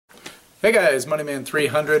Hey guys,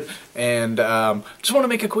 Moneyman300, and just want to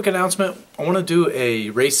make a quick announcement. I want to do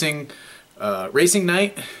a racing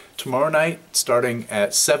night tomorrow night, starting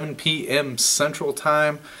at 7 p.m. Central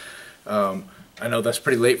Time. I know that's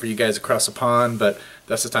pretty late for you guys across the pond, but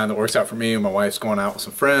that's the time that works out for me. My wife's going out with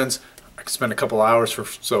some friends. I can spend a couple hours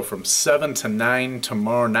so from 7 to 9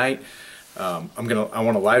 tomorrow night. I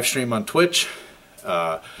want to live stream on Twitch.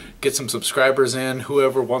 Get some subscribers in.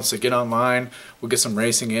 Whoever wants to get online, we'll get some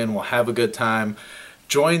racing in. We'll have a good time.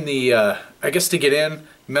 Join the I guess to get in,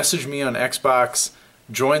 message me on Xbox,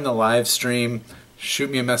 join the live stream,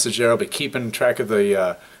 shoot me a message there. I'll be keeping track of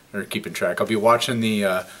the I'll be watching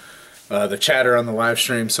the chatter on the live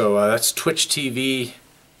stream. So that's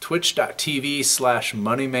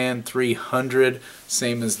twitch.tv/moneyman300,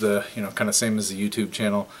 same as the same as the YouTube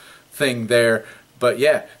channel thing there. But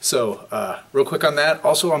yeah, so real quick on that.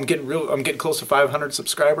 Also, I'm getting close to 500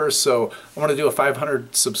 subscribers, so I want to do a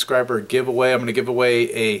 500 subscriber giveaway. I'm going to give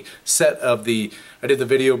away a set of I did the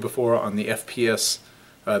video before on the FPS,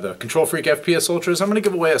 the Control Freak FPS Ultras. I'm going to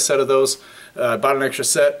give away a set of those. I bought an extra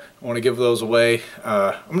set. I want to give those away.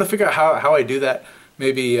 I'm going to figure out how I do that.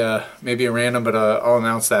 Maybe a random, but I'll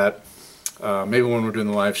announce that. Maybe when we're doing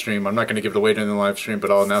the live stream. I'm not going to give it away during the live stream,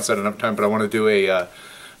 but I'll announce that another time. But I want to do a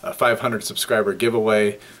 500 subscriber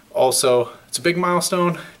giveaway. Also, it's a big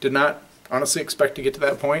milestone. Did not honestly expect to get to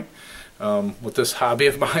that point with this hobby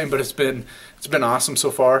of mine, but it's been awesome so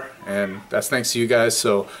far, and that's thanks to you guys.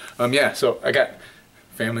 So yeah, so I got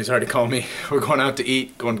family's already calling me. We're going out to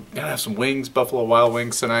eat. Gonna have some wings, Buffalo Wild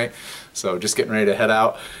Wings tonight. So just getting ready to head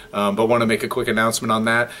out. But want to make a quick announcement on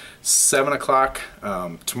that. 7 o'clock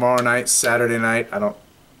tomorrow night, Saturday night. I don't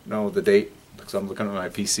know the date because I'm looking at my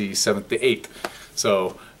PC. 7th to 8th.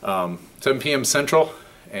 So 7 p.m. Central,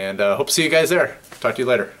 and hope to see you guys there. Talk to you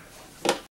later.